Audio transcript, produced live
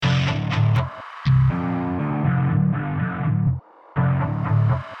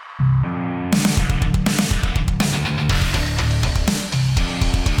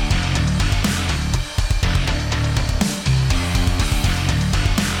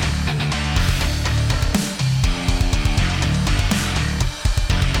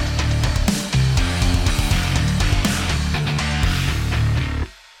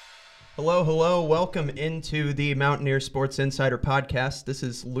Hello, hello. Welcome into the Mountaineer Sports Insider podcast. This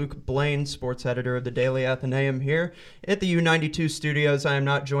is Luke Blaine, sports editor of the Daily Athenaeum here at the U92 studios. I am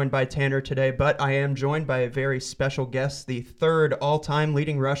not joined by Tanner today, but I am joined by a very special guest, the third all-time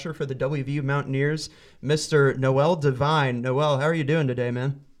leading rusher for the WVU Mountaineers, Mr. Noel Devine. Noel, how are you doing today,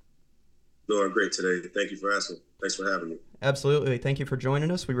 man? Doing great today. Thank you for asking. Thanks for having me. Absolutely. Thank you for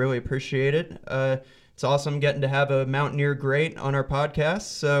joining us. We really appreciate it. It's awesome getting to have a Mountaineer great on our podcast,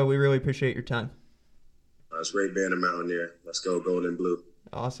 so we really appreciate your time. It's great being a Mountaineer. Let's go gold and blue.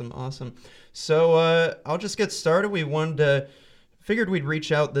 Awesome. So I'll just get started. Figured we'd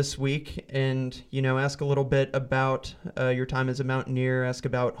reach out this week and, ask a little bit about your time as a Mountaineer, ask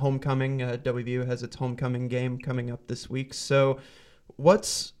about homecoming. WVU has its homecoming game coming up this week. So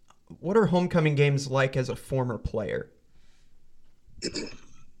what are homecoming games like as a former player?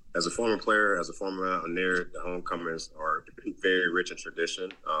 As a former player, as a former Mountaineer, the homecomings are very rich in tradition.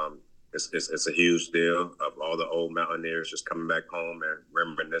 It's a huge deal of all the old Mountaineers just coming back home and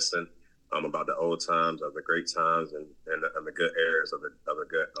reminiscing about the old times, of the great times, and the good eras of the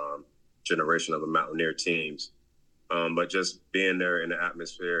good generation of the Mountaineer teams. But just being there in the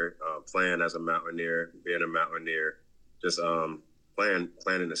atmosphere, playing as a Mountaineer, being a Mountaineer, just playing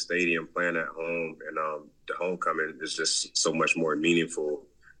in the stadium, playing at home, and the homecoming is just so much more meaningful.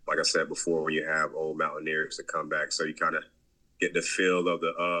 Like I said before, when you have old Mountaineers to come back, so you kind of get the feel of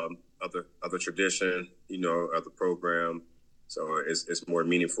the tradition, of the program. So it's more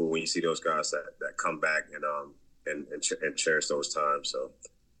meaningful when you see those guys that come back and cherish those times. So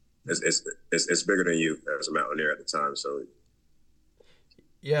it's bigger than you as a Mountaineer at the time. So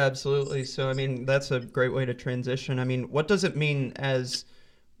yeah, absolutely. So that's a great way to transition. What does it mean as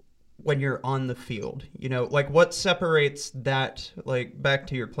when you're on the field, what separates that, back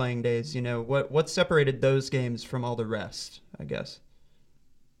to your playing days, what separated those games from all the rest, I guess?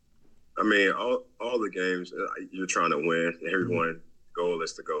 All the games, you're trying to win. Everyone's goal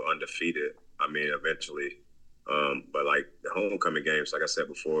is to go undefeated. Eventually. But the homecoming games, like I said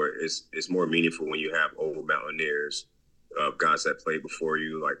before, it's more meaningful when you have old Mountaineers, guys that played before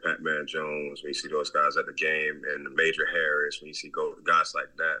you, like Pat-Man Jones, when you see those guys at the game, and Major Harris, when you see guys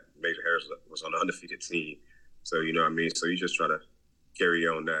like that. Major Harris was on an undefeated team. So, So you just try to carry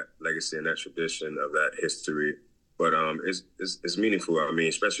on that legacy and that tradition of that history. But it's meaningful.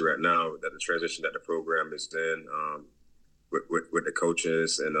 Especially right now that the transition that the program is in, with the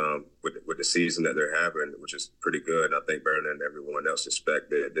coaches and with the season that they're having, which is pretty good. I think better than everyone else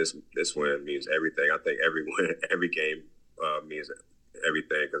expected. This win means everything. I think every game means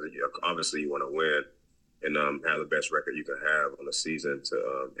everything, because obviously you want to win and have the best record you can have on the season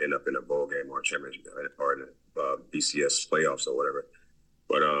to end up in a bowl game or a championship or in the BCS playoffs or whatever.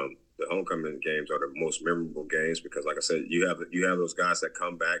 But the homecoming games are the most memorable games because, like I said, you have those guys that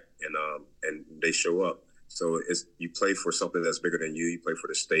come back and they show up. So you play for something that's bigger than you. You play for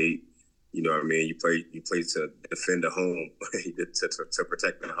the state. You play to defend the home, to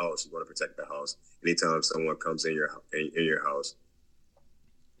protect the house. You want to protect the house anytime someone comes in your house.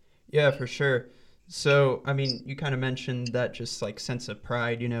 Yeah, for sure. So, you kind of mentioned that just sense of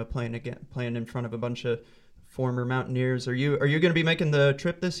pride, playing in front of a bunch of former Mountaineers. Are you going to be making the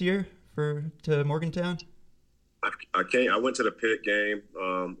trip this year to Morgantown? I can't. I went to the Pitt game.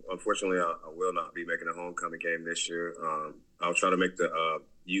 Unfortunately, I will not be making a homecoming game this year. I'll try to make the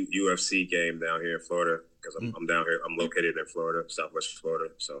UFC game down here in Florida because I'm down here. I'm located in Florida, Southwest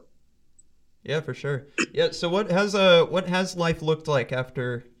Florida. So. Yeah, for sure. Yeah. So what has life looked like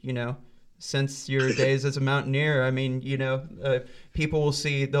after since your days as a Mountaineer? People will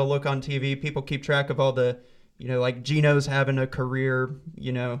see. They'll look on TV. People keep track of all the. Gino's having a career,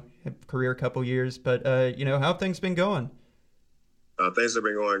 couple years, but, how have things been going? Things have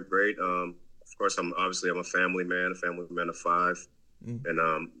been going great. Of course, I'm a family man of five.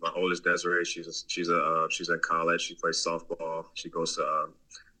 And my oldest, Desiree, she's in college. She plays softball. She goes to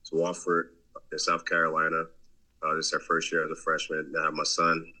Wofford in South Carolina. This is her first year as a freshman. Now I have my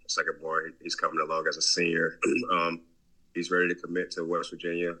son, second born. He's coming along as a senior. He's ready to commit to West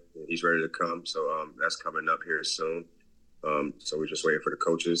Virginia. He's ready to come. So that's coming up here soon. So we're just waiting for the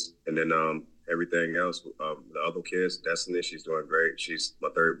coaches. And then everything else, the other kids, Destiny, she's doing great. She's my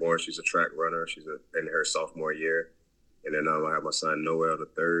third born. She's a track runner. She's in her sophomore year. And then I have my son, Noel, the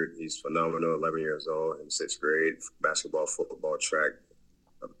third. He's phenomenal, 11 years old, in sixth grade, basketball, football, track,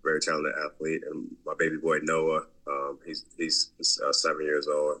 a very talented athlete. And my baby boy, Noah, he's 7 years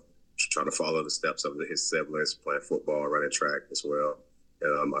old, trying to follow the steps of his siblings, playing football, running track as well.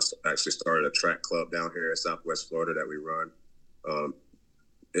 And I actually started a track club down here in Southwest Florida that we run.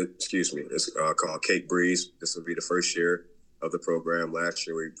 It's called Cape Breeze. This will be the first year. of the program. Last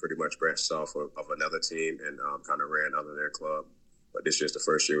year, we pretty much branched off of another team and kind of ran under their club. But this year's the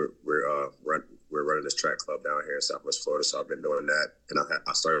first year we're running this track club down here in Southwest Florida. So I've been doing that, and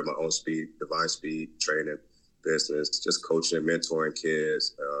I started my own Divine Speed training business, just coaching and mentoring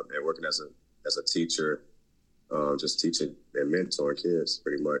kids, and working as a teacher, just teaching and mentoring kids.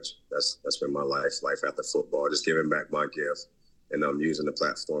 Pretty much, that's been my life after football, just giving back my gift, and using the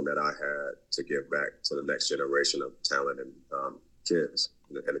platform that I had to give back to the next generation of talent and kids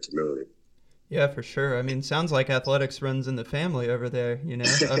in the community. Yeah, for sure. I mean, sounds like athletics runs in the family over there, you know?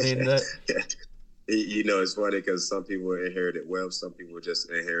 I mean, that... You know, it's funny because some people inherited wealth, some people just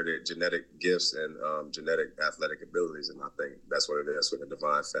inherited genetic gifts and genetic athletic abilities, and I think that's what it is with the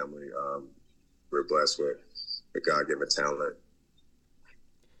Devine family. We're blessed with God-given talent.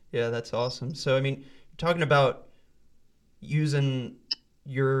 Yeah, that's awesome. So, I mean, you're talking about using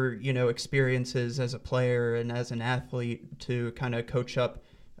your, experiences as a player and as an athlete to kind of coach up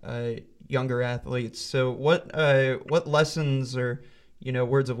younger athletes. So what lessons or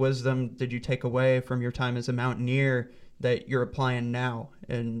words of wisdom did you take away from your time as a Mountaineer that you're applying now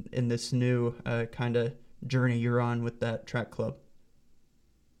in this new kind of journey you're on with that track club?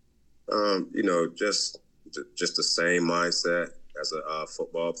 Just the same mindset as a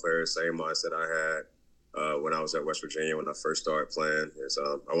football player, same mindset I had when I was at West Virginia when I first started playing. Is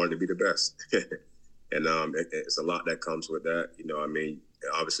I wanted to be the best, and it's a lot that comes with that.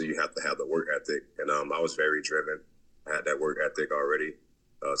 Obviously you have to have the work ethic, and I was very driven. I had that work ethic already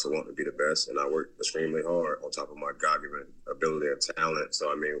to want to be the best, and I worked extremely hard on top of my God-given ability and talent. So,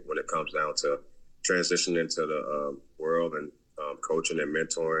 when it comes down to transitioning into the world and coaching and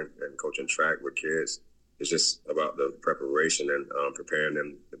mentoring and coaching track with kids, it's just about the preparation and preparing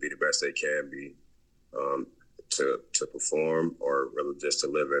them to be the best they can be, to perform or really just to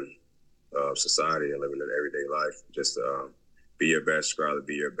live in society and live in an everyday life. Just be your best, strive to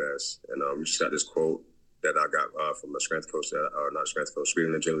be your best. And we just got this quote that I got from a strength coach, speed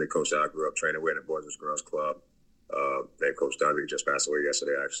and agility coach that I grew up training with at Boys and Girls Club, named Coach Dundee, just passed away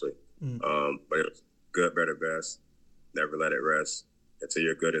yesterday, actually. But it was good, better, best. Never let it rest until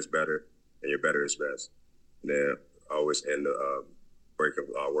your good is better and your better is best. And then I always end the break of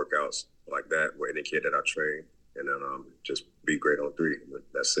workouts like that with any kid that I train, and then just be great on three.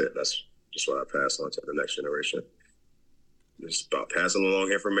 That's it. That's just what I pass on to the next generation. Just about passing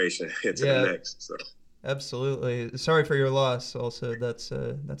along information into the next. So. Absolutely. Sorry for your loss. Also, that's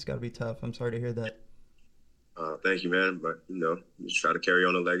got to be tough. I'm sorry to hear that. Thank you, man. But just try to carry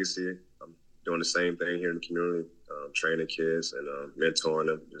on the legacy. I'm doing the same thing here in the community, training kids and mentoring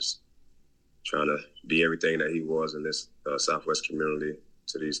them. Just trying to be everything that he was in this Southwest community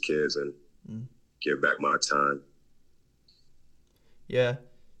to these kids and give back my time. Yeah.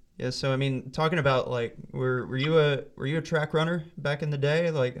 So talking about were you a track runner back in the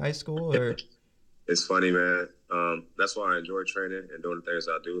day, like high school or? It's funny, man. That's why I enjoy training and doing the things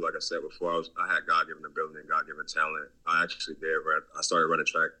I do. Like I said before, I had God-given ability and God-given talent. I actually I started running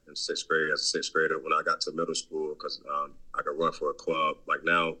track in sixth grade as a sixth grader when I got to middle school because I could run for a club. Like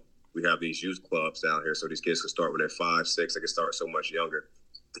now we have these youth clubs down here, so these kids can start when they're 5, 6. They can start so much younger.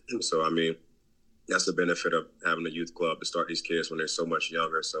 So, that's the benefit of having a youth club to start these kids when they're so much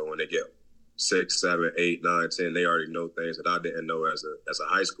younger. So when they get 6, 7, 8, 9, 10, they already know things that I didn't know as a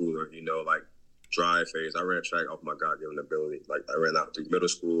high schooler, like drive phase. I ran track off my God-given ability. Like I ran out through middle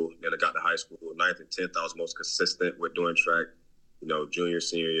school, then I got to high school. 9th and 10th, I was most consistent with doing track. Junior,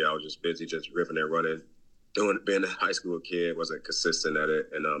 senior year, I was just busy, just ripping and running. Being a high school kid, wasn't consistent at it,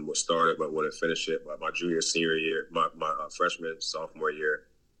 and was started but wouldn't finish it. But my junior, senior year, my freshman, sophomore year,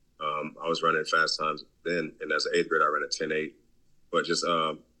 I was running fast times then, and as an 8th grade, I ran a 10.8. But just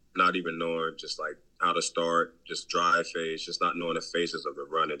not even knowing just like how to start, just drive phase, just not knowing the phases of the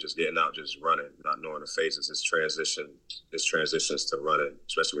running, just getting out, just running, not knowing the phases. It's transitions to running,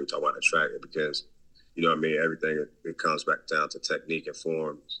 especially when you talk about the track, because everything it comes back down to technique and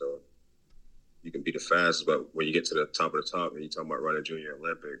form. So you can be the fastest, but when you get to the top of the top and you talk about running Junior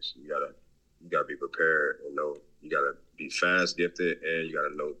Olympics, you gotta be prepared and know you gotta be fast, gifted, and you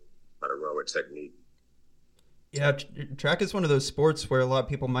gotta know how to run with technique. Yeah, track is one of those sports where a lot of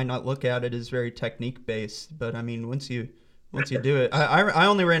people might not look at it as very technique based, but once you do it, I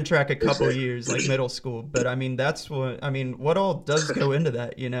only ran track a couple of years, like middle school, but that's what all does go into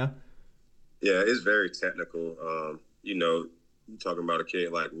that, Yeah, it's very technical. You're talking about a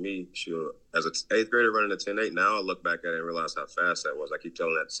kid like me, as an 8th grader running a 10.8, now I look back at it and realize how fast that was. I keep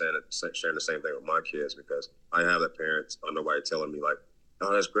sharing the same thing with my kids because I have that parents or nobody telling me like,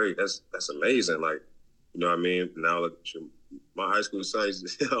 oh, that's great, that's amazing, like. Now look, my high school son,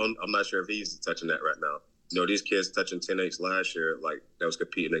 I'm not sure if he's touching that right now. these kids touching 10-8s last year, like that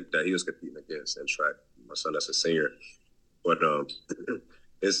he was competing against in track. My son, that's a senior, but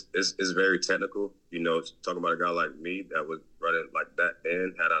it's very technical. Talking about a guy like me that was running like that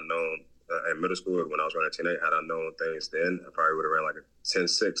then. Had I known in middle school when I was running 10-8, had I known things then, I probably would have ran like a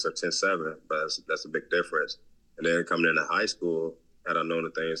 10-6 or 10-7. But that's a big difference. And then coming into high school, had I known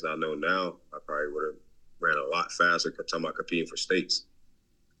the things that I know now, I probably would have ran a lot faster. Talking about competing for states,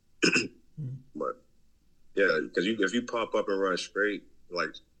 but. Yeah, because if you pop up and run straight,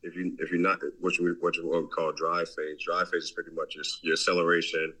 like if you're not what we call drive phase is pretty much your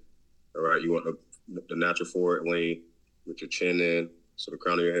acceleration. All right, you want the natural forward lean with your chin in, so the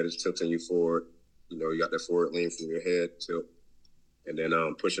crown of your head is tilting you forward. You got that forward lean from your head tilt, and then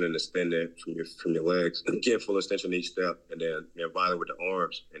pushing and extending from your legs, and get full extension each step, and then violent with the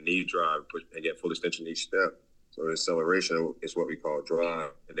arms and knee drive, push and get full extension each step. So the acceleration is what we call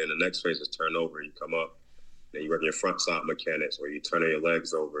drive, and then the next phase is turn over. You come up. Then you work your front side mechanics where you turn your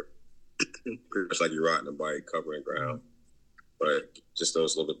legs over, pretty much like you're riding a bike, covering ground. But just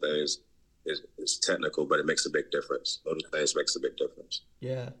those little things is technical, but it makes a big difference. Those things makes a big difference.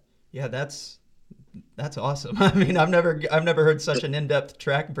 Yeah, that's awesome. I mean, I've never heard such an in-depth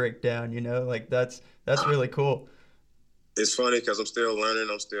track breakdown. Like that's really cool. It's funny because I'm still learning.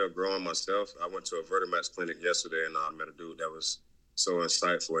 I'm still growing myself. I went to a Vertimax clinic yesterday, and I met a dude that was so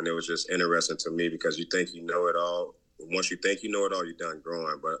insightful, and it was just interesting to me because you think you know it all. Once you think you know it all, you're done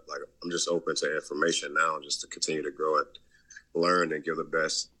growing. But like, I'm just open to information now, just to continue to grow and learn and give the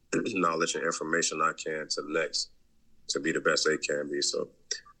best knowledge and information I can to the next, to be the best they can be. So,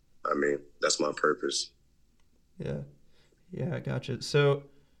 I mean, that's my purpose. Yeah, I gotcha. So,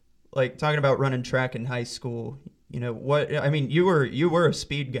 like, talking about running track in high school, what I mean, you were a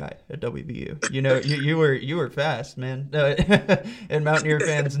speed guy at WVU. You were fast, man. And Mountaineer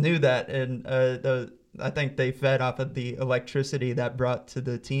fans knew that, and I think they fed off of the electricity that brought to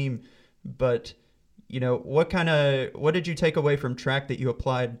the team. But what did you take away from track that you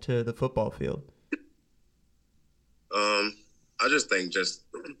applied to the football field? I just think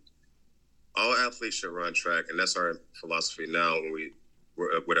all athletes should run track, and that's our philosophy now.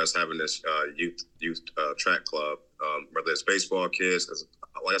 With us having this youth track club, whether it's baseball kids, because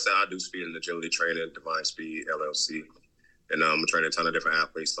like I said, I do speed and agility training, Divine Speed LLC, and I'm training a ton of different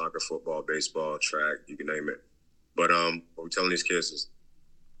athletes: soccer, football, baseball, track, you can name it. But what we're telling these kids is,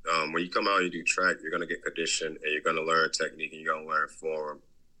 when you come out and you do track, you're gonna get conditioned and you're gonna learn technique and you're gonna learn form,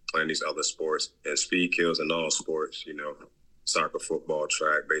 playing these other sports. And speed kills in all sports, soccer, football,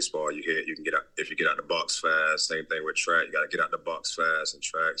 track, baseball, you can get out. If you get out the box fast, same thing with track. You got to get out the box fast and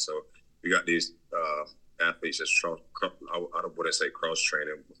track. So you got these athletes that's I wouldn't say cross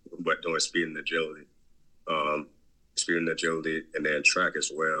training, but doing speed and agility, and then track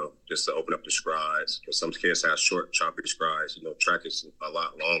as well, just to open up the strides. Because some kids have short, choppy strides. Track is a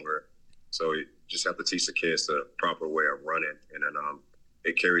lot longer, so you just have to teach the kids the proper way of running, and then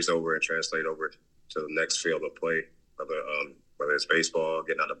it carries over and translate over to the next field of play. Whether it's baseball,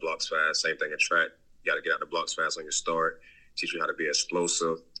 getting out the blocks fast, same thing in track. You got to get out the blocks fast on your start, teach you how to be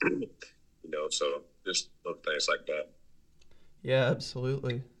explosive, so just little things like that. Yeah,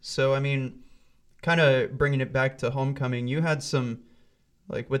 absolutely. So, I mean, kind of bringing it back to homecoming, you had some,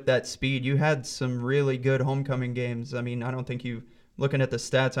 like with that speed, you had some really good homecoming games. I mean, looking at the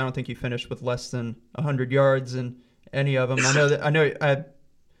stats, I don't think you finished with less than 100 yards in any of them. I know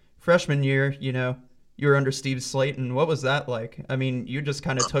freshman year, you were under Steve Slayton. What was that like? I mean, you just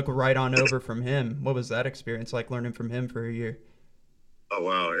kind of took right on over from him. What was that experience like, learning from him for a year? Oh,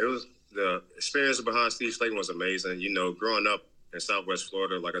 wow. It was, the experience behind Steve Slayton was amazing. Growing up in Southwest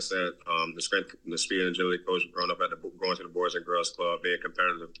Florida, like I said, the speed and agility coach, growing to the Boys and Girls Club, being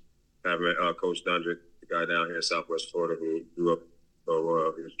competitive, having Coach Dundrick, the guy down here in Southwest Florida who grew up,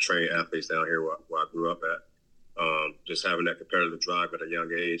 he was trained athletes down here where I grew up at. Just having that competitive drive at a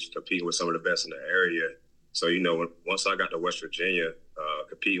young age, competing with some of the best in the area. So, once I got to West Virginia,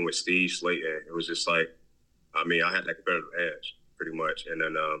 competing with Steve Slayton, it was just like, I had that competitive edge pretty much. And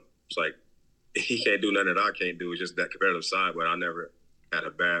then it's like, he can't do nothing that I can't do. It's just that competitive side, but I never had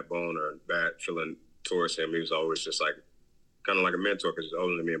a bad bone or bad feeling towards him. He was always just like, kind of like a mentor because he's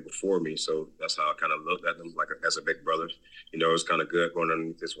older than me and before me. So that's how I kind of looked at him, like as a big brother. It was kind of good going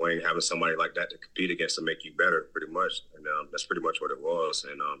underneath his wing, having somebody like that to compete against to make you better, pretty much. And that's pretty much what it was.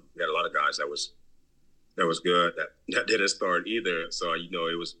 And we had a lot of guys that was good that didn't start either. So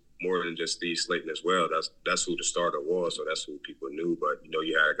it was more than just Steve Slayton as well. That's who the starter was. So that's who people knew. But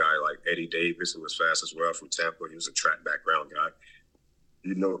you had a guy like Eddie Davis who was fast as well from Tampa. He was a track background guy.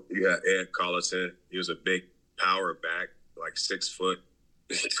 You had Ed Colleton. He was a big power back, like 6 foot,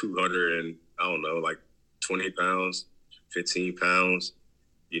 200 and I don't know, like 20 pounds, 15 pounds,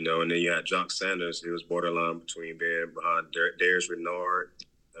 you know, and then you had Jock Sanders. He was borderline between being behind Darius Renard.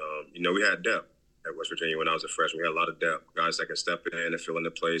 You know, we had depth at West Virginia when I was a freshman. We had a lot of depth, guys that could step in and fill in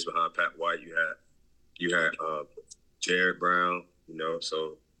the plays behind Pat White. You had Jared Brown, you know,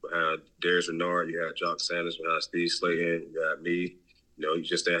 so behind Darius Renard, you had Jock Sanders behind Steve Slayton, you had me. You know, you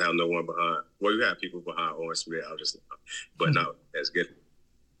just didn't have no one behind. Well, you had people behind Owen Smith, but not as good.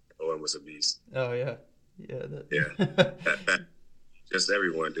 Owen was a beast. Oh yeah, yeah. Just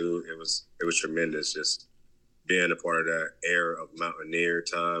everyone, dude. It was tremendous. Just being a part of that era of Mountaineer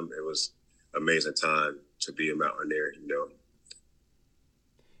time. It was amazing time to be a Mountaineer. You know.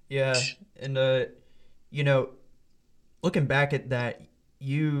 Yeah, and you know, looking back at that,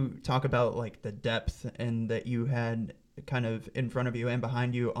 you talk about like the depth and that you had kind of in front of you and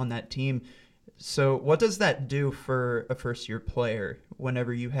behind you on that team. So what does that do for a first-year player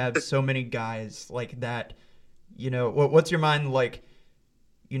whenever you have so many guys like that? You know, what's your mind like,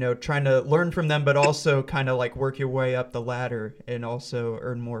 you know, trying to learn from them, but also kind of like work your way up the ladder and also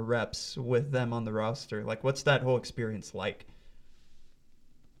earn more reps with them on the roster? Like, what's that whole experience like?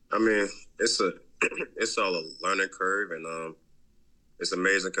 I mean, it's all a learning curve, and it's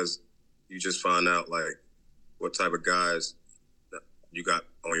amazing because you just find out like what type of guys you got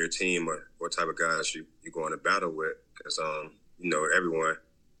on your team or what type of guys you go into battle with. Because, you know, everyone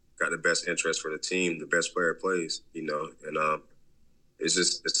got the best interest for the team. The best player plays, you know. And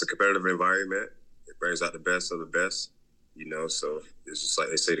it's a competitive environment. It brings out the best of the best, you know. So it's just like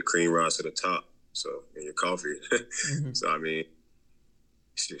they say, the cream rise to the top. So in your coffee. Mm-hmm. So, I mean,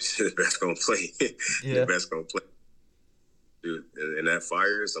 the best going to play. Yeah. The best going to play. Dude, in that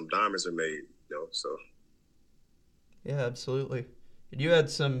fire, some diamonds are made, you know, so. Yeah, absolutely. And you had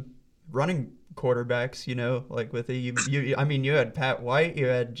some running quarterbacks, you know, like with you I mean, you had Pat White, you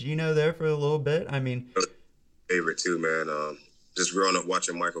had Gino there for a little bit. I mean, favorite too, man. Just growing up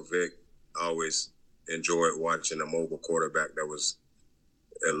watching Michael Vick, I always enjoyed watching a mobile quarterback that was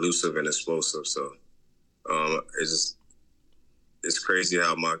elusive and explosive. So it's crazy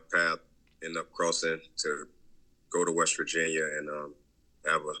how my path ended up crossing to go to West Virginia and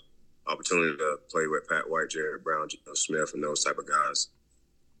have an opportunity to play with Pat White, Jared Brown, Geno Smith, and those type of guys.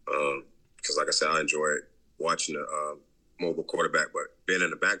 Because, like I said, I enjoy watching a mobile quarterback, but being in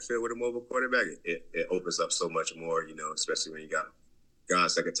the backfield with a mobile quarterback, it opens up so much more, you know, especially when you got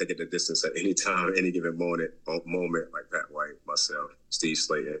guys that can take it the distance at any time, any given moment like Pat White, myself, Steve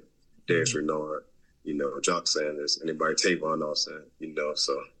Slayton, Darius Renard, you know, Jock Sanders, anybody, Tavon Austin, you know,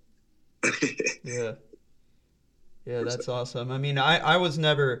 so. Yeah, that's awesome. I mean,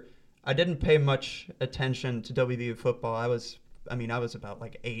 I didn't pay much attention to WVU football. I was about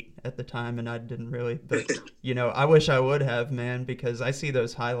like 8 at the time, and I didn't really, but you know, I wish I would have, man, because I see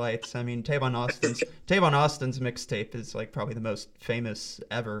those highlights. I mean, Tavon Austin's mixtape is like probably the most famous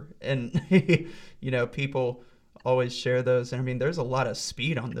ever, and you know, people always share those. And I mean, there's a lot of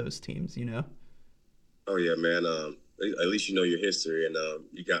speed on those teams, you know. Oh yeah, man. At least you know your history, and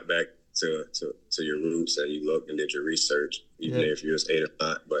you got back to your roots, and you looked and did your research, even if you was 8 or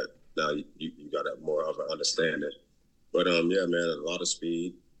not. But now you got a more of an understanding. But yeah, man, a lot of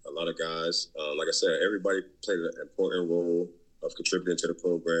speed, a lot of guys. Like I said, everybody played an important role of contributing to the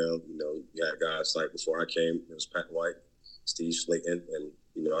program. You know, you had guys like before I came, it was Pat White, Steve Slayton, and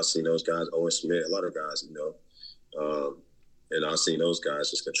you know, I seen those guys, Owen Smith, a lot of guys, you know, and I seen those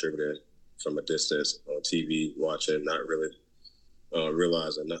guys just contributing from a distance on TV, watching, not really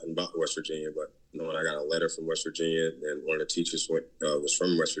realizing nothing about West Virginia, but knowing I got a letter from West Virginia, and one of the teachers was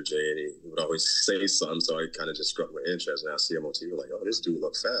from West Virginia, and he would always say something, so I kind of just struck my interest, and I see him on TV, like, oh, this dude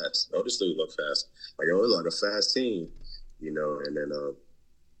look fast. Oh, this dude look fast. Like, oh, it's like a fast team, you know, and then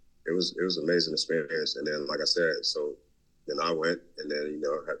it was an amazing experience, and then, like I said, so then I went, and then, you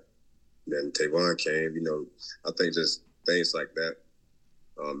know, then Tavon came, you know, I think just things like that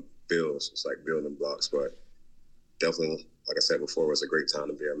builds, it's like building blocks, but definitely, like I said before, it was a great time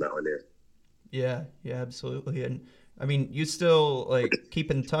to be a Mountaineer. Yeah, absolutely. And I mean, you still like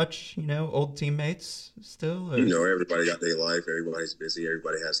keep in touch, you know, old teammates still? Or? You know, everybody got their life. Everybody's busy.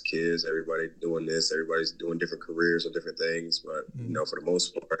 Everybody has kids. Everybody doing this. Everybody's doing different careers or different things. But, you know, for the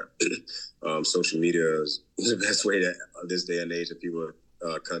most part, social media is the best way that this day and age that people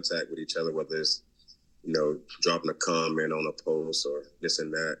contact with each other, whether it's, you know, dropping a comment on a post or this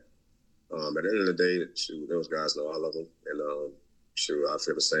and that. At the end of the day, shoot, those guys know I love them. And, shoot, I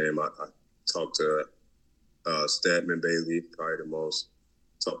feel the same. I talked to Stedman Bailey, probably the most.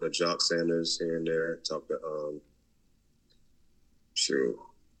 Talked to Jock Sanders here and there. Talked to, shoot.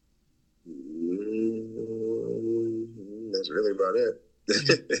 That's really about it.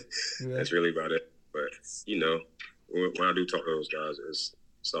 That's really about it. But when I do talk to those guys, it's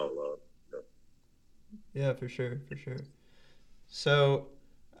all love. Yeah, for sure, for sure. So,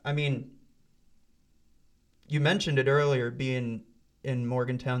 I mean, you mentioned it earlier, being in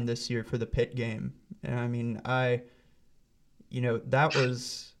Morgantown this year for the Pitt game, and I mean, that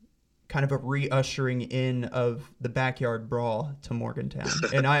was kind of a re-ushering in of the backyard brawl to Morgantown.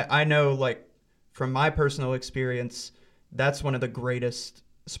 And I know, like, from my personal experience, that's one of the greatest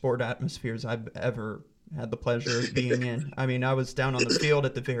sport atmospheres I've ever had the pleasure of being in. I mean, I was down on the field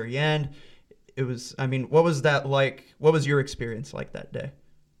at the very end. What was that like? What was your experience like that day?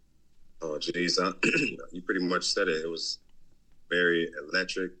 Oh, geez, you pretty much said it. It was very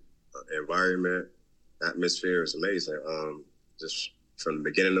electric environment. Atmosphere is amazing. Just from the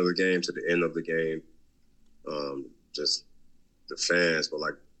beginning of the game to the end of the game, just the fans. But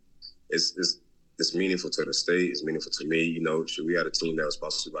like, it's meaningful to the state. It's meaningful to me. We had a team that was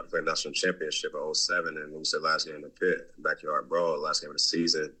supposed to be about to play national championship in 07, and we said last game in the Pit, backyard brawl, last game of the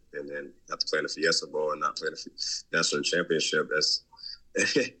season, and then have to play in the Fiesta Bowl and not play the national championship. That's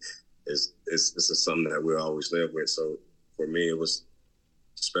it's something that we'll always live with. So for me, it was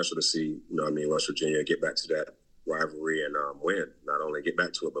special to see, West Virginia get back to that rivalry and win. Not only get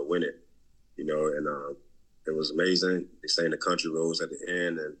back to it, but win it. And it was amazing. They sang the country roads at the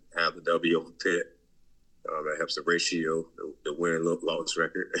end and have the W over Pitt. That helps the ratio, the win-loss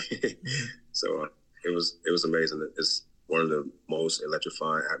record. So it was amazing. It's one of the most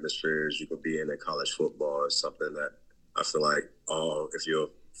electrifying atmospheres you could be in college football. It's something that I feel like if you're a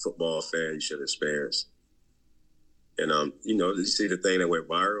football fan, you should experience. And did you see the thing that went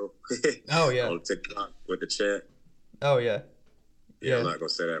viral? Oh yeah, on TikTok with the chant. Oh yeah. Yeah, I'm not gonna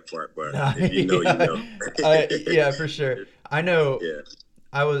say that part, but if you know. Yeah, for sure. I know. Yeah.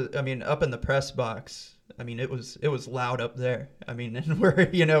 Up in the press box. I mean, it was loud up there. I mean, and we're.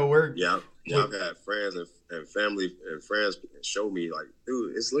 Yeah, I've had friends and family and friends show me like,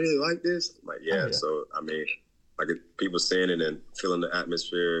 dude, it's literally like this. I'm like, yeah. Oh, yeah. So I mean, like people seeing it and feeling the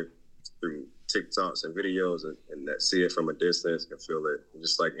atmosphere through TikToks and videos and that see it from a distance and feel it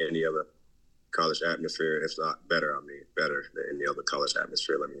just like any other college atmosphere, if not better. I mean, better than any other college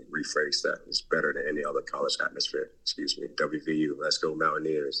atmosphere. Let me rephrase that. It's better than any other college atmosphere. Excuse me. WVU. Let's go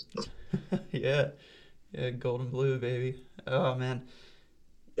Mountaineers. Yeah, gold and blue, baby. Oh man,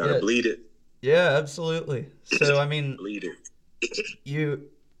 gotta bleed it. Yeah, absolutely. So I mean, bleed it.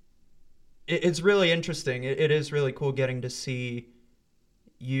 It's really interesting. It is really cool getting to see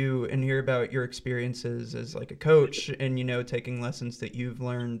you and hear about your experiences as like a coach, and taking lessons that you've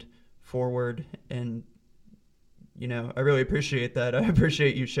learned forward, and I really appreciate that. I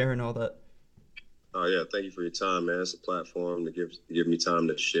appreciate you sharing all that. Oh yeah, thank you for your time, man. It's a platform to give me time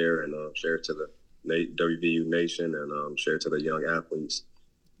to share and share it to the WVU nation and share it to the young athletes.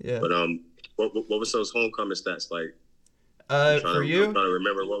 Yeah. But what was those homecoming stats like? For you, I'm trying to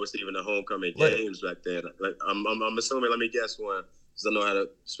remember what was even the homecoming games back then. Like I'm assuming. Let me guess one. Because I know I had a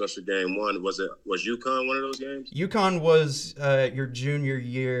special game one. Was UConn one of those games? UConn was your junior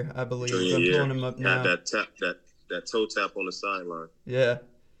year, I believe. I'm pulling them up now. That toe tap on the sideline. Yeah.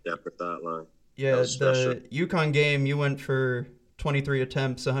 Yeah, the sideline. Yeah, the UConn game, you went for 23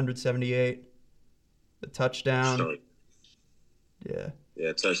 attempts, 178. The touchdown. So, yeah.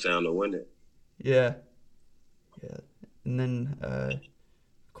 Yeah, touchdown to win it. Yeah. Yeah. And then, of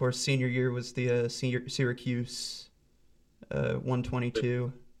course, senior year was the Syracuse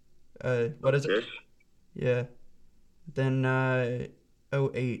 122. What is it? Yeah. Then 08.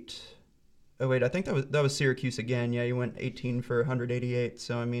 I think that was Syracuse again. Yeah, you went 18 for 188.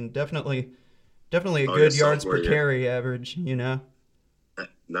 So I mean, definitely a good yards per carry average.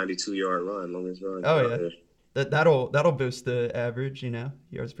 92-yard run, longest run. Oh yeah. That'll boost the average.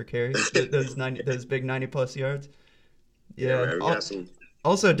 Yards per carry. those big 90+ yards. Yeah. Man,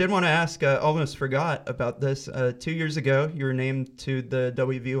 Also, did want to ask, almost forgot about this. 2 years ago, you were named to the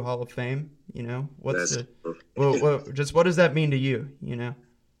WVU Hall of Fame. What does that mean to you? Man,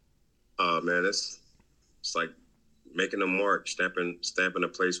 it's like making a mark, stamping a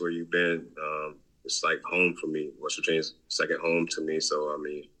place where you've been. It's like home for me. West Virginia's second home to me. So I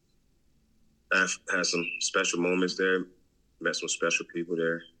mean, I've had some special moments there, met some special people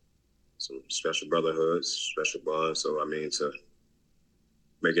there, some special brotherhoods, special bonds. So I mean, to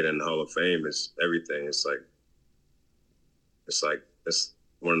make it in the Hall of Fame is everything. It's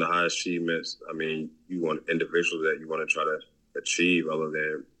one of the highest achievements. I mean, you want individual that you want to try to achieve other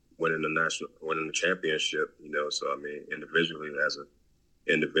than winning the championship, So I mean, individually, as an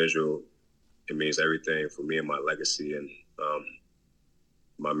individual, it means everything for me and my legacy and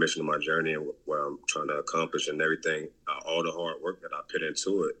my mission and my journey and what I'm trying to accomplish and everything. All the hard work that I put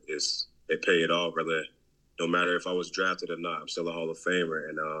into it is they pay it off. No matter if I was drafted or not, I'm still a Hall of Famer,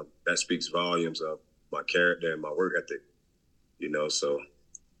 and that speaks volumes of my character and my work ethic. So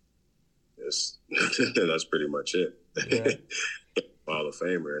that's pretty much it. Yeah. Hall of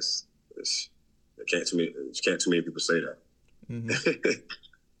Famer. Can't too many people say that. Mm-hmm.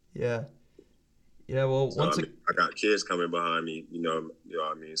 Yeah. Yeah. Well, so, I got kids coming behind me. You know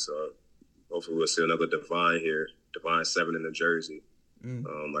what I mean. So hopefully we'll see another Devine here. Devine 7 in New Jersey.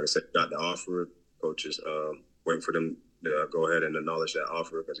 Like I said, got the offer. Coaches waiting for them to go ahead and acknowledge that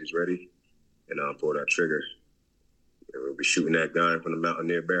offer because he's ready, and pull that trigger. We'll be shooting that gun from the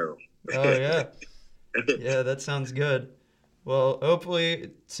Mountaineer barrel. Oh yeah, yeah, that sounds good. Well,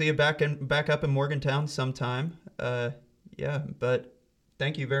 hopefully see you back up in Morgantown sometime. Yeah, but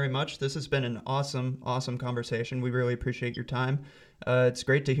thank you very much. This has been an awesome conversation. We really appreciate your time. It's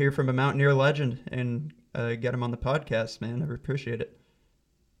great to hear from a Mountaineer legend and get him on the podcast, man. I appreciate it.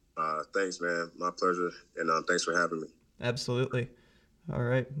 Thanks, man. My pleasure, and thanks for having me. Absolutely. All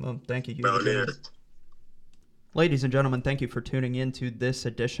right. Well, thank you. Mountaineer. Ladies and gentlemen, thank you for tuning in to this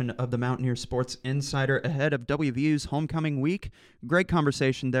edition of the Mountaineer Sports Insider ahead of WVU's homecoming week. Great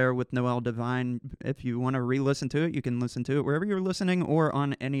conversation there with Noel Devine. If you want to re-listen to it, you can listen to it wherever you're listening or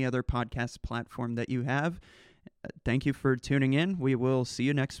on any other podcast platform that you have. Thank you for tuning in. We will see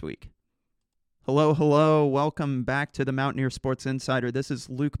you next week. Hello. Welcome back to the Mountaineer Sports Insider. This is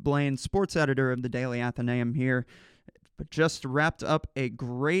Luke Blaine, sports editor of the Daily Athenaeum here. Just wrapped up a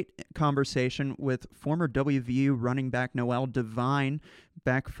great conversation with former WVU running back Noel Devine,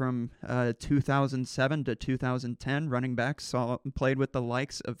 back from 2007 to 2010. Running back played with the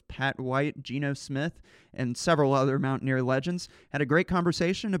likes of Pat White, Geno Smith, and several other Mountaineer legends. Had a great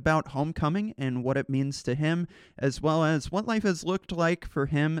conversation about homecoming and what it means to him, as well as what life has looked like for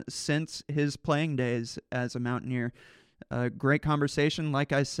him since his playing days as a Mountaineer. Great conversation,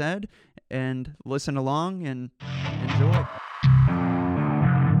 like I said, and listen along and enjoy.